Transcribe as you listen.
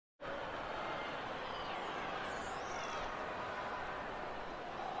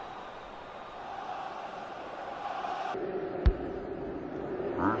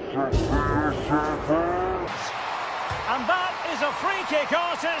And that is a free kick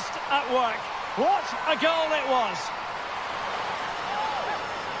artist at work. What a goal it was.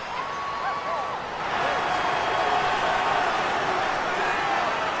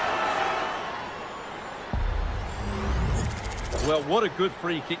 Well, what a good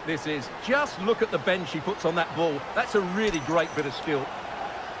free kick this is. Just look at the bend she puts on that ball. That's a really great bit of skill.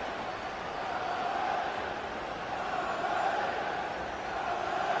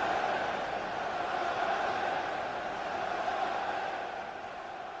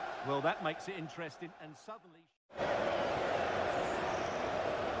 Well, that makes it interesting, and suddenly...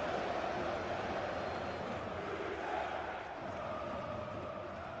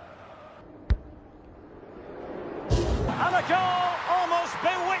 And a goal almost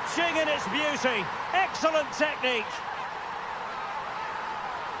bewitching in its beauty. Excellent technique.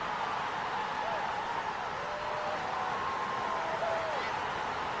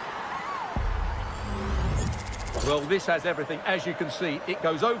 Well, this has everything. As you can see, it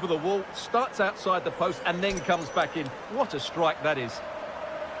goes over the wall, starts outside the post, and then comes back in. What a strike that is.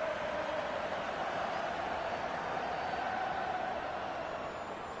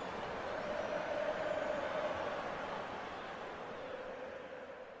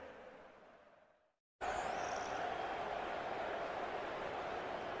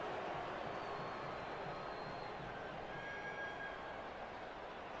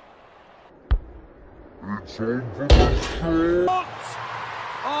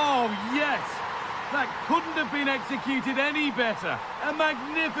 Oh, yes! That couldn't have been executed any better. A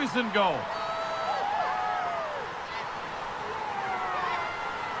magnificent goal.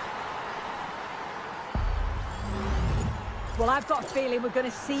 Well, I've got a feeling we're going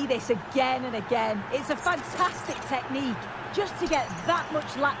to see this again and again. It's a fantastic technique just to get that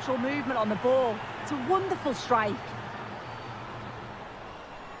much lateral movement on the ball. It's a wonderful strike.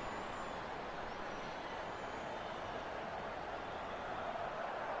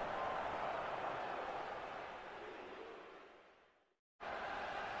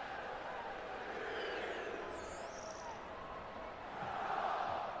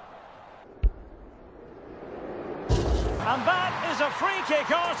 And that is a free kick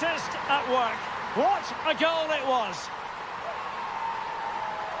artist at work. What a goal it was.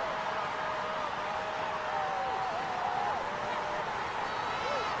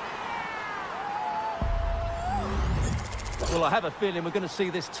 Well, I have a feeling we're going to see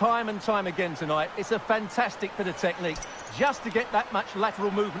this time and time again tonight. It's a fantastic bit of technique. Just to get that much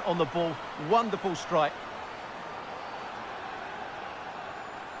lateral movement on the ball. Wonderful strike.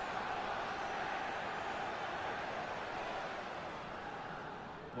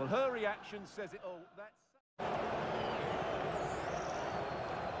 Well, her reaction says it all.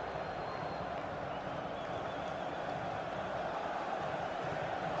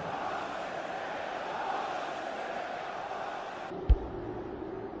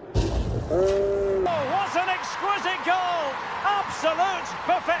 Oh, what an exquisite goal! Absolute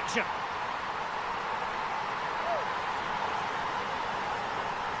perfection.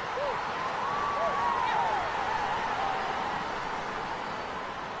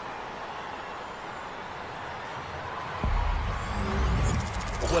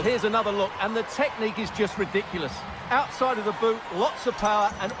 Well, here's another look, and the technique is just ridiculous. Outside of the boot, lots of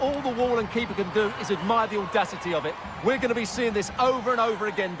power, and all the wall and keeper can do is admire the audacity of it. We're going to be seeing this over and over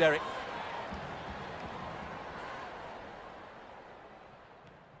again, Derek.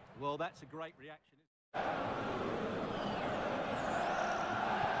 Well, that's a great reaction.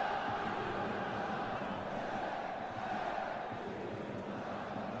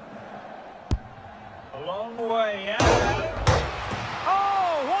 A long way out.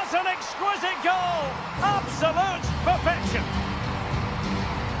 Oh, what an exquisite goal! Absolute perfection.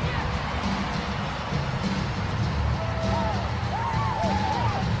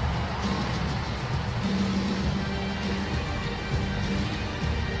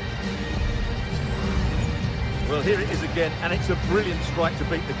 Well, here it is again, and it's a brilliant strike to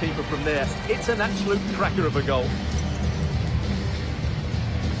beat the keeper from there. It's an absolute cracker of a goal.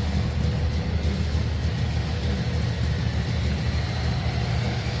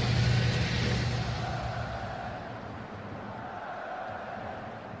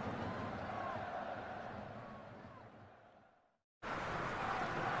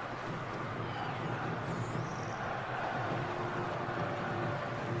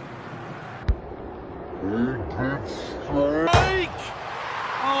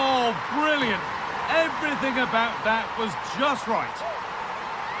 Oh, brilliant. Everything about that was just right.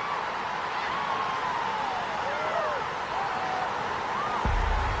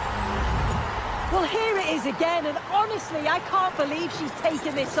 Well, here it is again, and honestly, I can't believe she's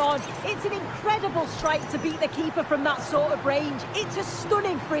taken this on. It's an incredible strike to beat the keeper from that sort of range. It's a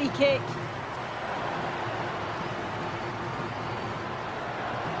stunning free kick.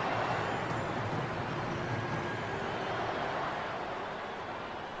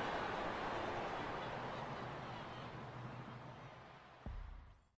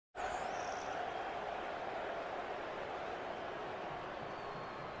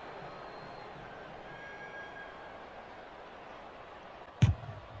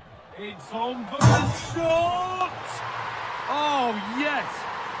 It's on for the shot! Oh, yes!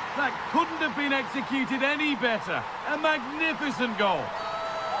 That couldn't have been executed any better. A magnificent goal.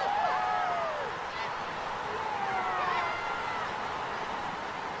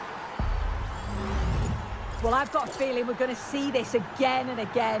 Well, I've got a feeling we're going to see this again and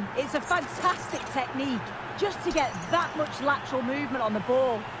again. It's a fantastic technique. Just to get that much lateral movement on the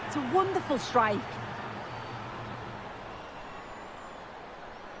ball. It's a wonderful strike.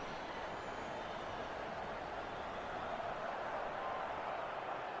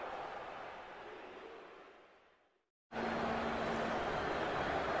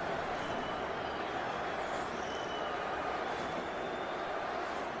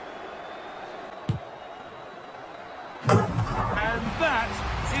 And that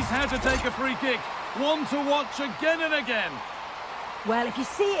is how to take a free kick. One to watch again and again. Well, if you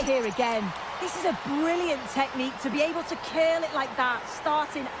see it here again, this is a brilliant technique to be able to curl it like that,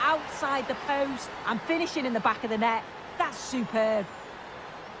 starting outside the post and finishing in the back of the net. That's superb.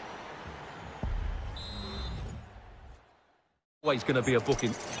 Always going to be a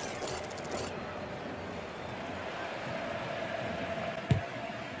booking.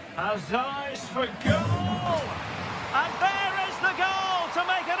 Has eyes for goal! And there is the goal to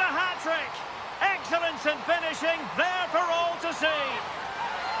make it a hat-trick! Excellence in finishing, there for all to see!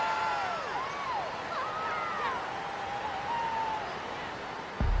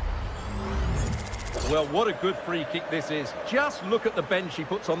 Well, what a good free kick this is. Just look at the bend she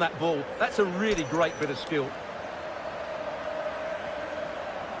puts on that ball. That's a really great bit of skill.